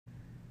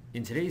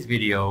In today's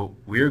video,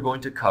 we are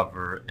going to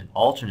cover an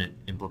alternate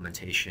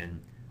implementation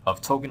of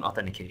token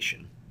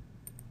authentication.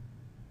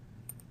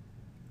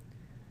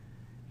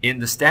 In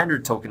the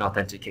standard token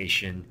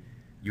authentication,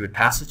 you would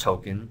pass a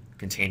token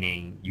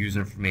containing user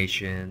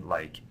information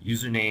like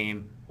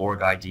username,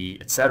 org ID,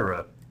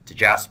 etc. to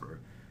Jasper,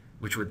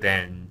 which would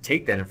then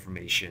take that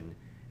information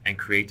and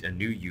create a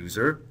new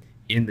user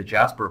in the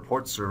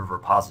JasperReports server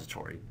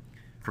repository.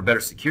 For better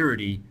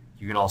security,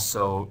 you can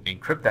also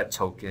encrypt that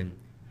token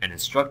and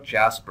instruct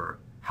Jasper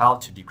how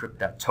to decrypt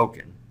that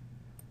token.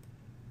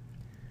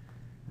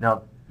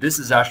 Now, this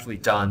is actually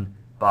done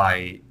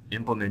by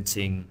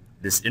implementing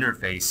this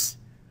interface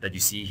that you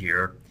see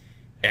here,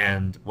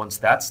 and once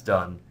that's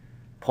done,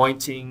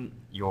 pointing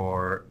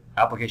your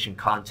application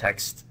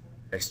context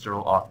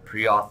external auth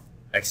pre-auth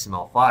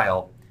XML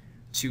file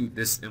to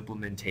this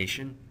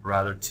implementation,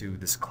 rather to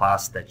this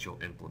class that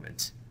you'll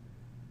implement.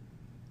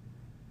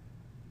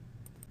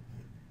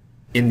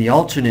 In the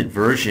alternate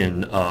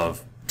version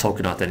of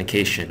token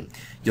authentication,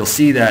 you'll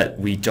see that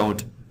we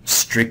don't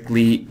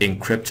strictly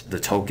encrypt the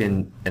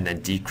token and then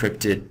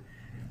decrypt it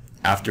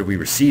after we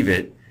receive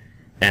it,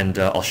 and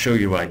I'll show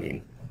you what I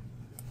mean.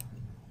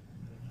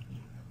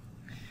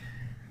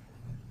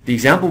 The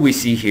example we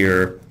see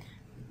here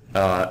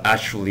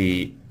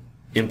actually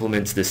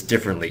implements this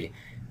differently,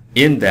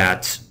 in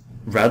that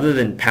rather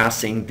than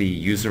passing the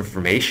user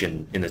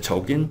information in the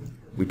token,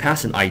 we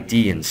pass an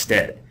ID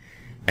instead.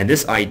 And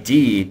this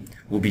ID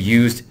will be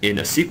used in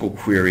a SQL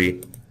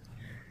query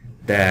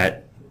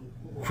that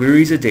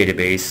queries a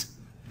database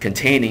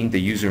containing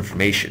the user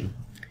information.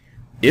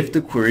 If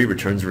the query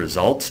returns a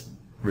result,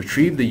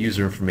 retrieve the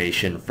user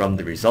information from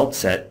the result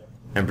set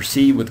and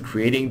proceed with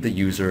creating the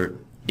user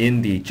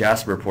in the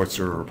JasperReports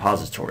server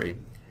repository.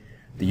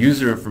 The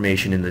user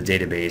information in the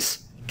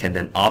database can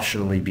then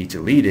optionally be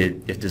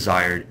deleted if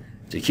desired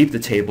to keep the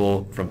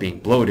table from being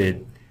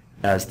bloated,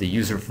 as the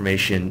user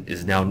information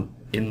is now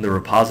in the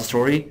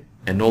repository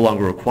and no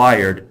longer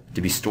required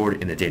to be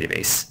stored in the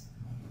database.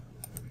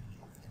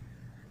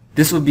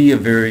 This would be a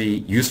very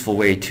useful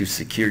way to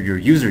secure your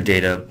user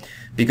data,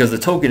 because the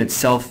token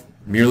itself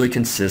merely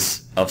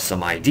consists of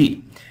some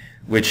ID,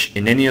 which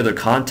in any other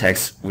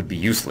context would be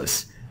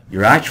useless.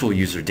 Your actual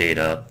user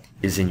data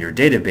is in your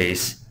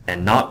database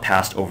and not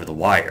passed over the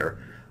wire,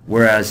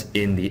 whereas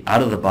in the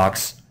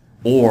out-of-the-box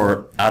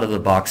or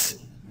out-of-the-box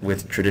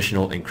with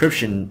traditional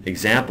encryption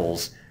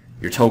examples,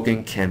 your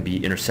token can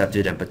be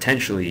intercepted and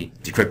potentially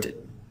decrypted.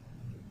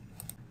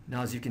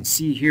 Now, as you can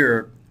see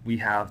here, we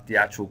have the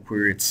actual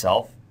query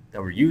itself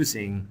that we're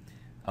using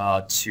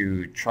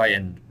to try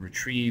and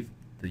retrieve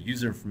the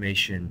user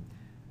information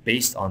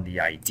based on the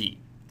ID.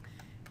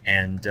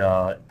 And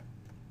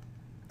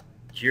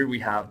here we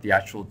have the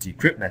actual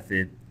decrypt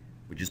method,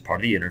 which is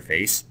part of the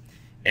interface.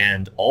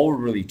 And all we're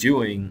really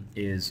doing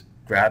is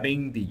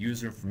grabbing the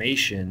user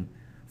information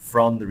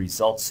from the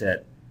result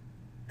set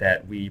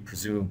that we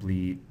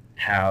presumably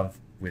have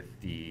with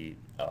the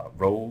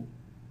row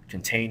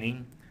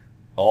containing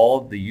all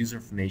the user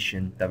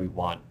information that we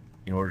want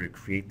in order to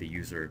create the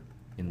user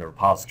in the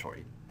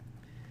repository.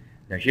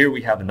 Now here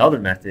we have another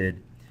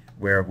method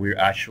where we're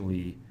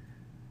actually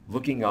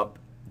looking up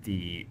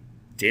the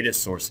data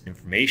source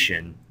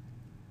information,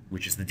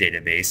 which is the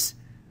database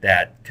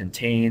that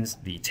contains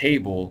the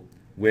table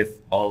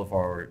with all of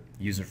our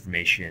user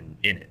information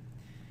in it.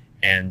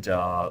 And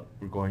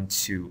we're going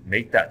to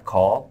make that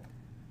call,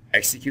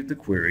 execute the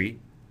query,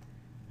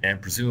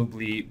 and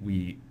presumably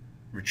we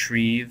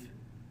retrieve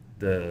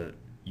the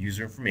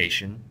user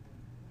information,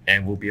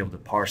 and we'll be able to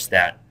parse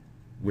that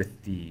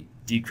with the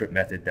decrypt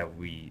method that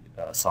we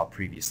saw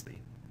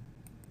previously.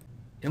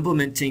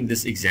 Implementing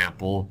this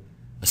example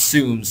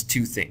assumes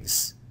two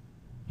things.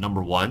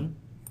 Number one,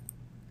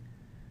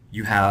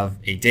 you have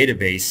a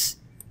database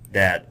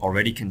that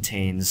already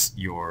contains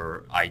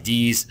your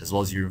IDs as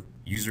well as your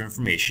user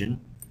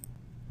information,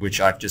 which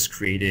I've just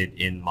created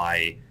in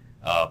my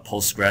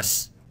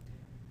Postgres.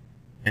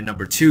 And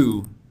number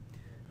two,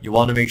 you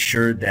want to make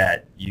sure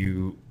that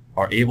you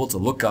are able to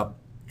look up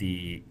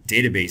the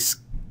database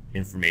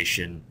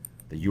information,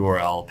 the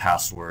URL,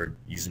 password,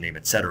 username,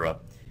 etc.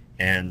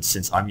 And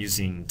since I'm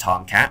using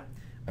Tomcat,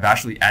 I've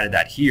actually added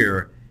that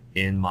here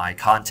in my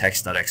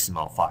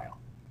context.xml file.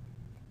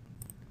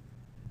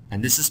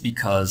 And this is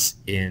because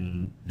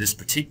in this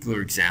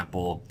particular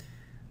example,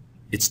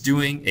 it's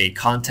doing a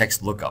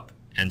context lookup.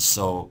 And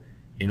so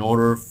in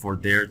order for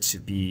there to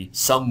be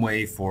some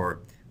way for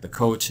the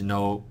code to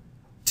know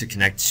to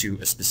connect to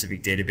a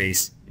specific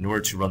database in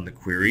order to run the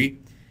query,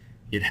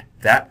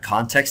 that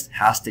context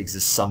has to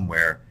exist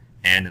somewhere,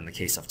 and in the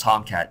case of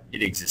Tomcat,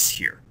 it exists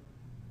here.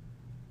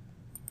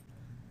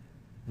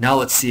 Now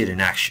let's see it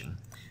in action.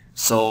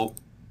 So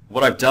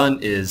what I've done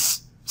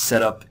is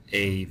set up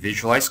a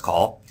visualized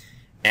call,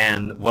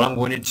 and what I'm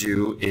going to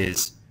do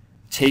is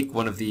take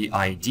one of the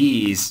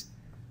IDs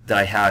that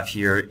I have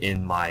here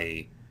in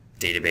my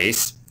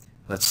database,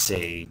 let's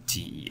say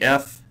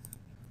DEF,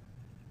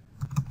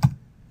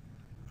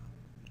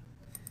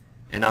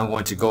 and I'm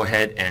going to go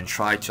ahead and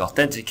try to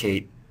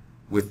authenticate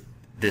with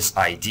this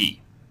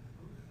ID.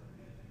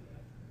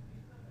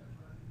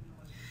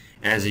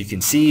 And as you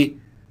can see,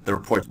 the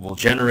report will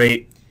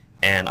generate,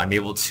 and I'm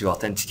able to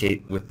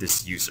authenticate with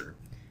this user.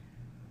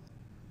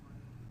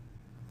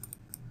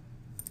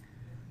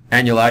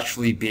 And you'll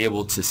actually be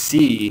able to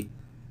see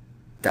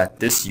that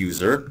this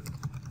user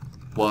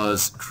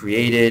was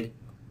created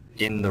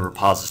in the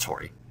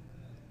repository.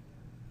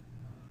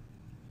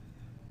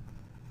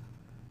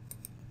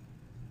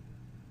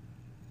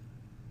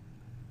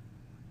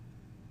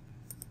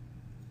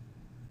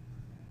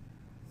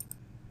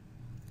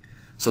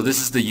 So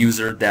this is the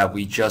user that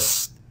we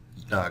just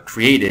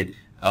created,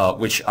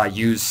 which I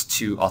used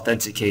to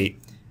authenticate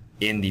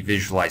in the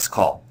visualize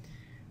call.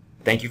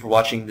 Thank you for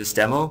watching this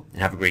demo,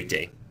 and have a great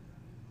day.